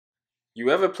You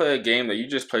ever play a game that you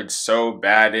just played so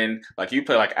bad in, like you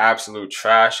play like absolute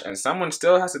trash, and someone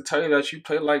still has to tell you that you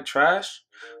played like trash?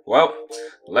 Well,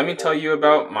 let me tell you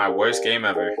about my worst game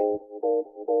ever.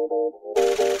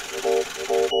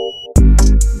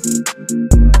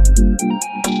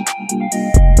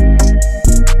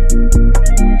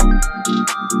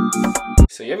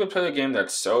 So you ever play a game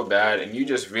that's so bad and you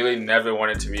just really never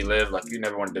wanted to relive, like you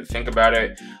never wanted to think about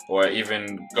it or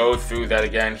even go through that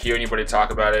again, hear anybody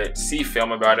talk about it, see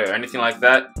film about it or anything like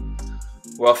that?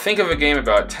 Well, think of a game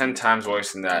about 10 times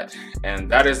worse than that,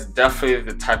 and that is definitely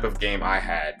the type of game I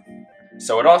had.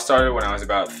 So it all started when I was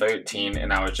about 13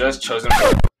 and I was just chosen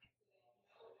for...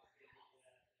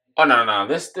 Oh no,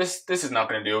 this is not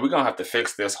gonna do it. We're gonna have to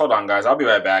fix this. Hold on guys, I'll be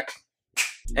right back.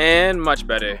 And much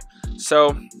better.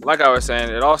 So, like I was saying,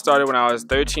 it all started when I was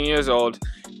 13 years old,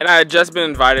 and I had just been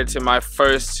invited to my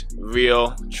first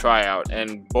real tryout,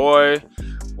 and boy,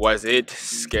 was it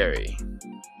scary.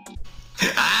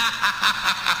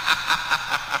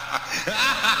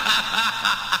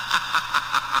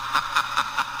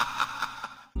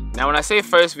 Now, when I say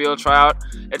first real tryout,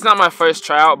 it's not my first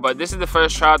tryout, but this is the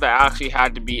first tryout that I actually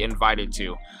had to be invited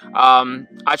to.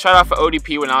 I tried out for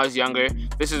ODP when I was younger.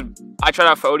 I tried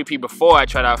out for ODP before I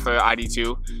tried out for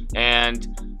id2, and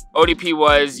ODP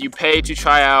was you pay to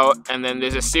try out, and then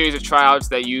there's a series of tryouts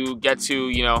that you get to,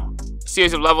 you know,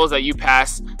 series of levels that you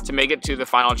pass to make it to the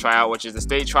final tryout, which is the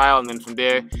state trial, and then from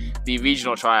there the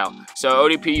regional trial. So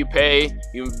ODP, you pay,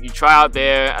 you try out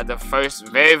there at the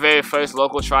very first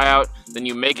local tryout, then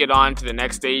you make it on to the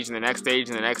next stage and the next stage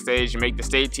and the next stage. You make the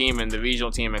state team and the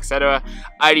regional team, etc.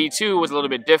 id2 was a little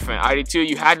bit different. id2,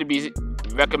 you had to be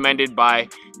recommended by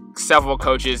several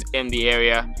coaches in the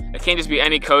area. It can't just be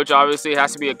any coach, obviously. It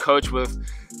has to be a coach with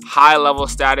high level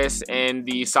status in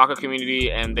the soccer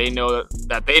community, and they know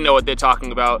what they're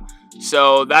talking about.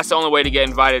 So that's the only way to get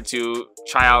invited to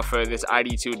try out for this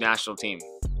id2 national team.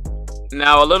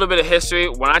 Now, a little bit of history.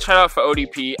 When I tried out for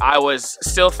ODP, I was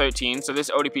still 13, so this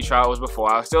ODP trial was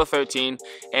before. I was still 13,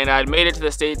 and I'd made it to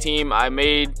the state team. I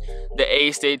made the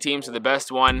A state team, so the best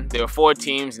one. There were 4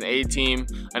 teams, an A team,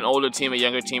 an older team, a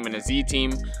younger team, and a Z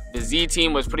team. The Z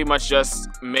team was pretty much just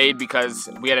made because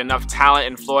we had enough talent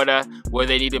in Florida where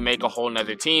they needed to make a whole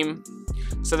nother team.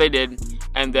 So they did,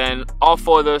 and then all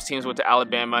 4 of those teams went to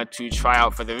Alabama to try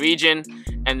out for the region,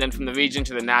 and then from the region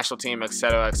to the national team,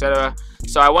 etc., etc.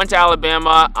 So I went to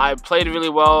Alabama. I played really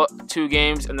well 2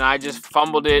 games, and then I just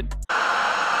fumbled it.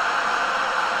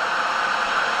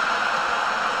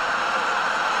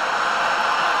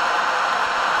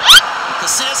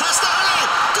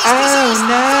 Oh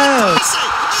no!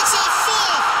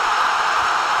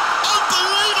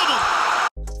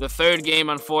 The 3rd game,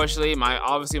 unfortunately,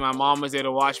 obviously my mom was there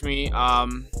to watch me.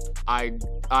 I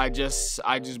just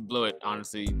blew it,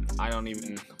 honestly. I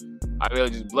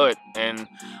really just blew it. And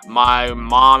my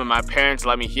mom and my parents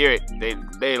let me hear it.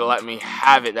 They let me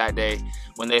have it that day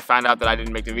when they found out that I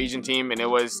didn't make the region team, and it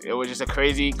was just a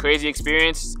crazy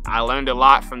experience. I learned a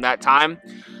lot from that time.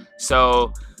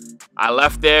 So I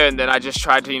left there, and then I just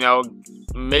tried to, you know,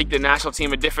 make the national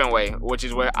team a different way, which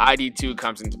is where id2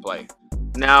 comes into play.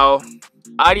 Now,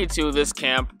 id2, this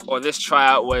camp or this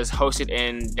tryout was hosted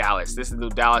in Dallas. This is the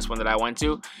Dallas one that I went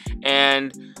to,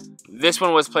 and this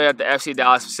one was played at the FC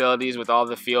Dallas facilities with all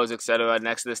the fields, etc.,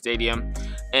 next to the stadium.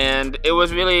 And it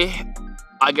was really,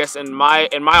 I guess, in my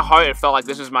heart, it felt like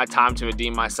this was my time to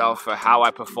redeem myself for how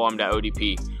I performed at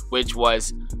ODP, which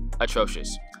was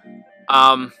atrocious.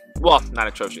 Well, not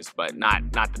atrocious, but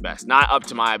not the best. Not up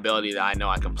to my ability that I know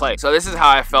I can play. So this is how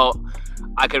I felt.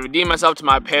 I could redeem myself to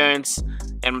my parents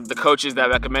and the coaches that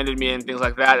recommended me and things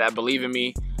like that believe in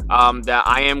me, that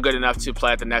I am good enough to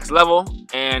play at the next level.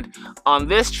 And on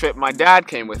this trip, my dad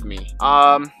came with me.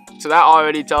 So that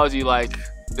already tells you, like,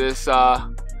 this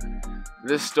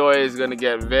story is gonna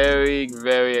get very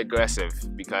aggressive,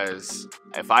 because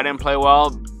if I didn't play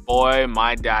well, boy,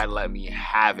 my dad let me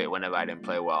have it whenever I didn't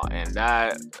play well. And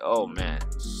that, oh man,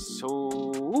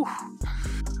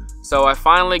 so I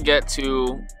finally get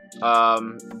to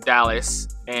Dallas,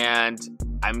 and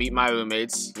I meet my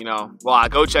roommates. You know, well, I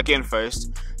go check in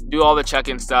first, do all the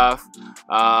check-in stuff,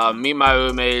 meet my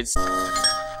roommates. Hi,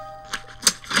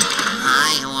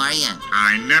 how are you?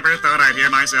 I never thought I'd hear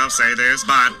myself say this,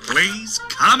 but please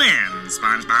come in,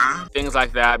 SpongeBob. Things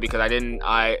like that, because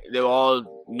they were all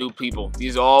new people.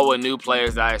 These all were new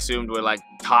players that I assumed were like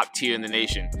top tier in the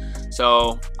nation.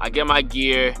 So I get my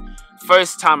gear.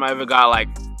 First time I ever got like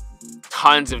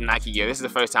tons of Nike gear. This is the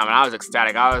first time, and I was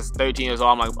ecstatic. I was 13 years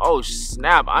old. I'm like, oh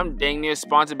snap, I'm dang near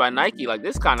sponsored by Nike. Like,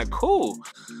 this is kind of cool.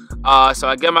 So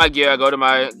I get my gear, I go to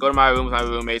my room with my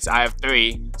roommates. I have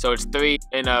 3, so it's 3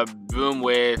 in a room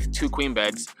with 2 queen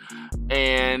beds.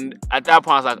 And at that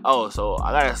point I was like, oh, so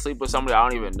I gotta sleep with somebody I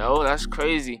don't even know? That's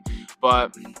crazy.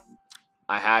 But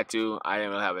I had to. I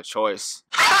didn't really have a choice.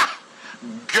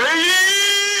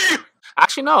 Gay!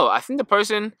 Actually, no. I think the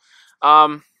person,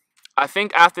 I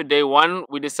think after day 1,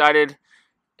 we decided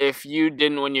if you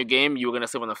didn't win your game, you were gonna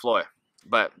sleep on the floor.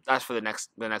 But that's for the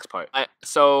next part.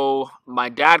 So my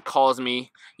dad calls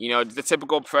me. You know, the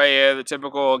typical prayer, the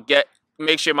typical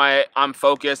make sure I'm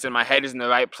focused and my head is in the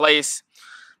right place.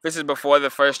 This is before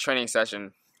the first training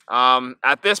session.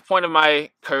 At this point of my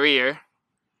career,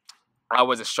 I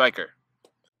was a striker.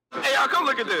 Hey, y'all, come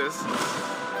look at this.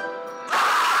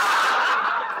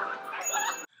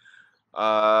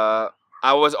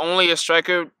 I was only a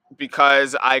striker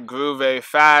because I grew very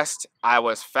fast. I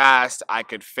was fast. I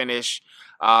could finish.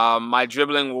 My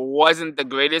dribbling wasn't the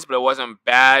greatest, but it wasn't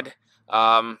bad.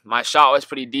 My shot was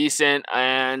pretty decent,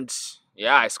 and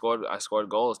yeah, I scored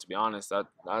goals, to be honest.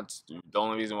 That's the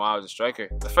only reason why I was a striker.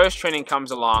 The first training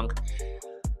comes along,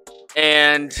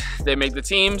 and they make the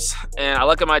teams, and I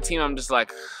look at my team, I'm just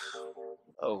like,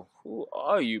 oh, who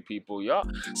are you people, y'all?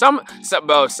 Some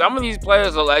of these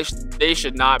players are like, they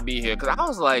should not be here. Cause I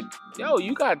was like, yo,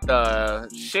 you got the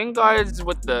shin guards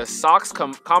with the socks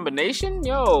combination?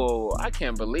 Yo, I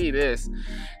can't believe this.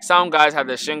 Some guys have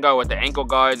the shin guard with the ankle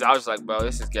guards. I was like, bro,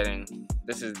 this is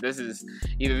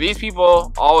either these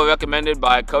people all were recommended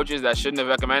by coaches that shouldn't have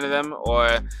recommended them,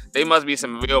 or they must be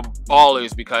some real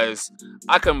ballers, because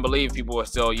I couldn't believe people were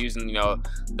still using, you know,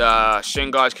 the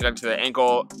shin guards connected to the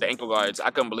ankle guards.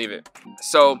 I couldn't believe it.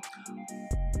 So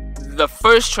the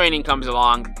first training comes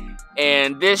along,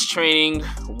 and this training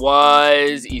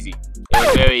was easy. It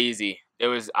was very easy. It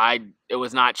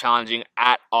was not challenging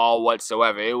at all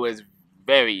whatsoever. It was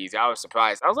very easy. I was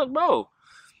surprised. I was like, bro,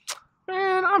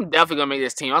 man, I'm definitely gonna make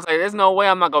this team. I was like, there's no way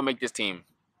I'm not gonna make this team.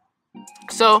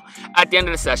 So at the end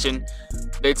of the session,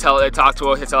 they talk to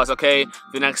us. They tell us, okay,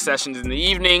 the next session's in the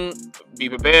evening. Be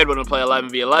prepared. We're gonna play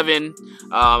 11v11.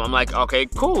 I'm like, okay,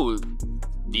 cool.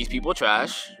 These people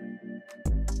trash.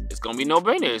 It's gonna be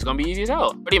no-brainer. It's gonna be easy as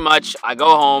hell. Pretty much, I go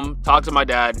home, talk to my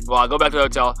dad. Well, I go back to the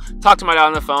hotel, talk to my dad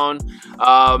on the phone.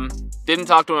 Didn't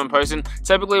talk to him in person.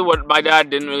 Typically, my dad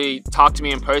didn't really talk to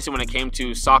me in person when it came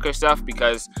to soccer stuff,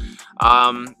 because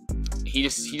he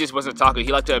just wasn't talking.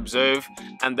 He liked to observe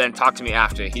and then talk to me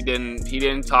after. He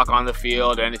didn't talk on the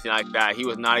field or anything like that. He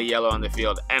was not a yeller on the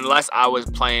field unless I was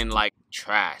playing like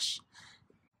trash.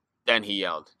 Then he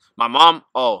yelled. My mom,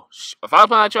 if I was playing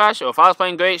like trash or if I was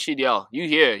playing great, she'd yell. You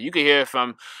could hear it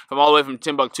from all the way from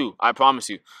Timbuktu. I promise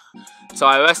you. So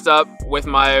I rest up with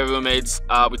my roommates.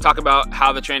 We talk about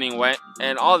how the training went,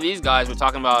 and all these guys were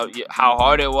talking about how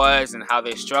hard it was and how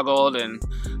they struggled and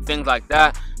things like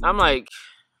that. And I'm like,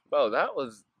 bro, that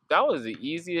was the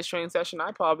easiest training session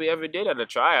I probably ever did at a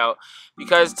tryout,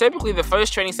 because typically the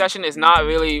first training session is not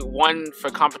really one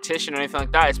for competition or anything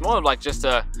like that. It's more of like just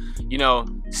to, you know,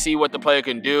 see what the player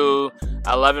can do.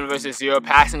 11 versus 0,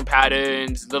 passing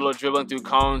patterns, little dribbling through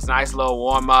cones, nice little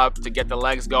warm up to get the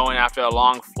legs going after a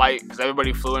long flight, because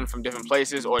everybody flew in from different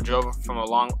places or drove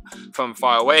from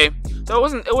far away. So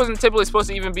it wasn't typically supposed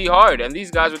to even be hard. And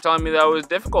these guys were telling me that it was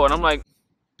difficult, and I'm like,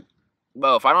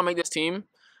 bro, if I don't make this team,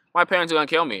 my parents are gonna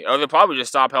kill me, or they'll probably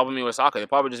just stop helping me with soccer. They'll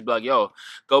probably just be like, "Yo,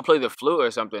 go play the flute or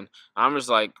something." I'm just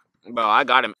like, bro, I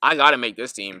gotta make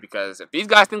this team, because if these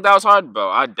guys think that was hard, bro,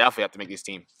 I definitely have to make this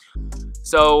team.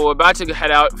 So we're about to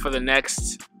head out for the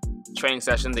next training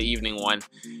session, the evening one,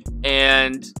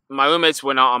 and my roommates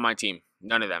were not on my team.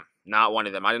 None of them, not one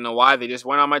of them. I didn't know why. They just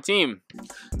weren't on my team.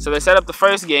 So they set up the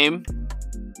first game,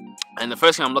 and the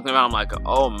first game I'm looking around, I'm like,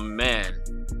 oh man.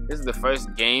 This is the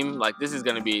first game. Like, this is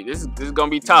gonna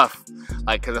be tough.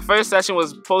 Like, cause the first session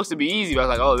was supposed to be easy, but I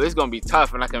was like, oh, this is gonna be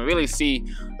tough, and I can really see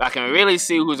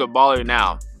who's a baller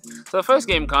now. So the first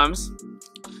game comes,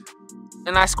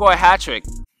 and I score a hat trick,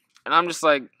 and I'm just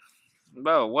like,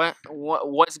 bro,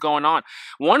 what's going on?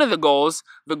 One of the goals,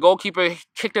 the goalkeeper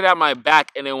kicked it at my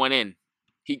back, and it went in.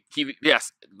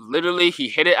 Yes, literally, he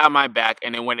hit it at my back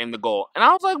and it went in the goal. And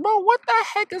I was like, bro, what the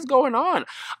heck is going on?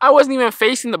 I wasn't even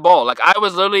facing the ball. Like, I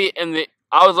was literally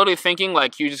thinking,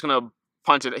 like, he was just gonna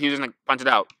punch it. He was just gonna punch it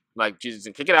out. Like, Jesus,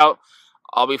 kick it out.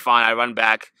 I'll be fine. I run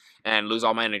back and lose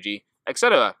all my energy,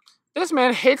 etc. This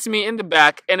man hits me in the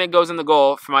back and it goes in the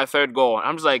goal for my third goal. And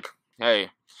I'm just like,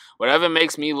 hey, whatever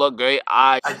makes me look great,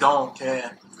 I don't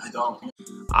care.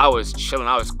 I was chilling.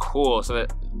 I was cool. So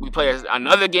that we played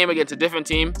another game against a different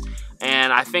team,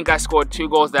 and I think I scored 2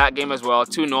 goals that game as well,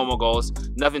 2 normal goals,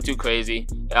 nothing too crazy.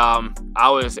 I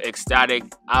was ecstatic.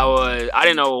 I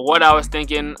didn't know what I was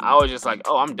thinking. I was just like,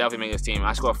 oh, I'm definitely making this team.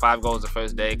 I scored 5 goals the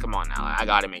first day. Come on now, I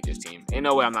gotta make this team. Ain't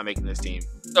no way I'm not making this team.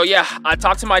 So yeah, I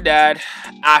talked to my dad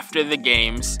after the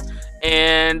games,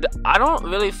 and I don't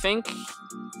really think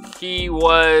he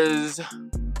was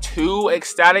too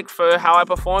ecstatic for how I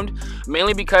performed,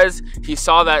 mainly because he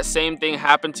saw that same thing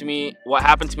happen to me. What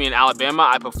happened to me in Alabama,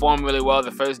 I performed really well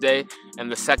the first day,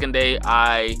 and the second day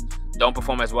I don't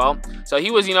perform as well. So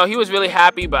he was, he was really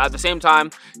happy, but at the same time,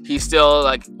 he still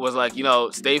was like,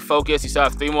 stay focused. You still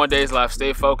have 3 more days left.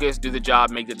 Stay focused, do the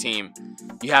job, make the team.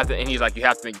 You have to, and he's like, you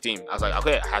have to make the team. I was like,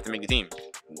 okay, I have to make the team.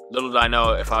 Little did I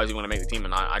know if I was even going to make the team or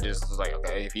not. I just was like,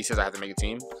 okay, if he says I have to make a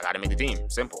team, I got to make the team.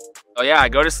 Simple. Oh yeah, I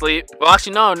go to sleep. Well,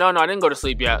 actually, no, I didn't go to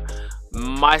sleep yet.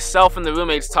 Myself and the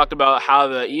roommates talked about how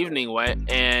the evening went,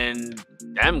 and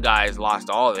them guys lost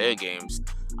all their games.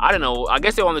 I don't know. I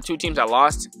guess they were on the 2 teams that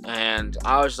lost, and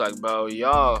I was just like, bro,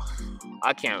 y'all,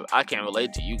 I can't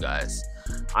relate to you guys.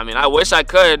 I mean, I wish I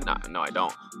could. No, I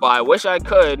don't. But I wish I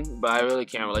could, but I really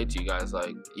can't relate to you guys.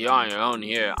 Like, you're on your own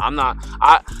here.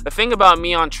 The thing about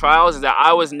me on trials is that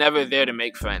I was never there to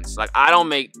make friends. Like, I don't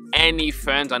make any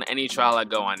friends on any trial I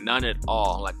go on. None at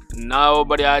all. Like,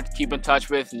 nobody I keep in touch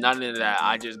with. None of that.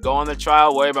 I just go on the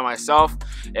trial, worry about myself.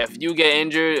 If you get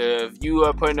injured, if you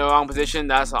are put in the wrong position,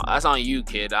 that's on you,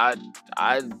 kid. I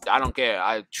don't care.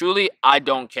 I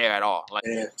don't care at all. Like,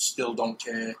 yeah, still don't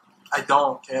care. I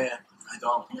don't care. I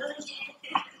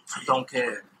don't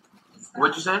care.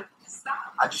 What'd you say?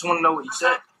 I just want to know what you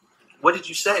said. What did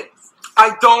you say?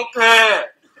 I don't care.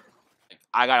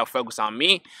 I gotta focus on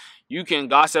me. You can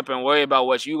gossip and worry about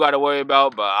what you gotta worry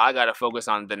about, but I gotta focus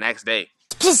on the next day.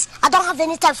 Please, I don't have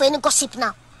any time for any gossip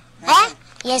now. Eh?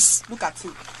 Yes. Look at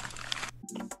you.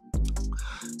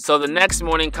 So the next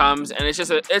morning comes, and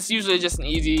it's usually just an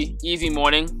easy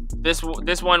morning. This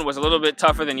one was a little bit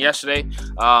tougher than yesterday.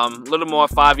 A little more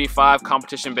 5v5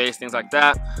 competition based, things like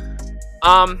that.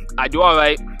 I do all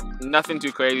right. Nothing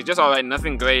too crazy, just all right.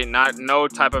 Nothing great. No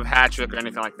type of hat trick or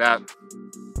anything like that.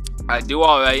 I do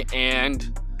all right,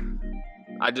 and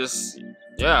I just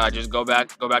go back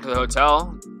to the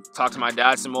hotel, talk to my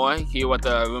dad some more, hear what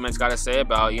the roommates got to say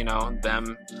about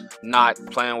them not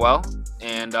playing well,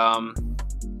 and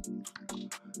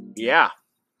yeah.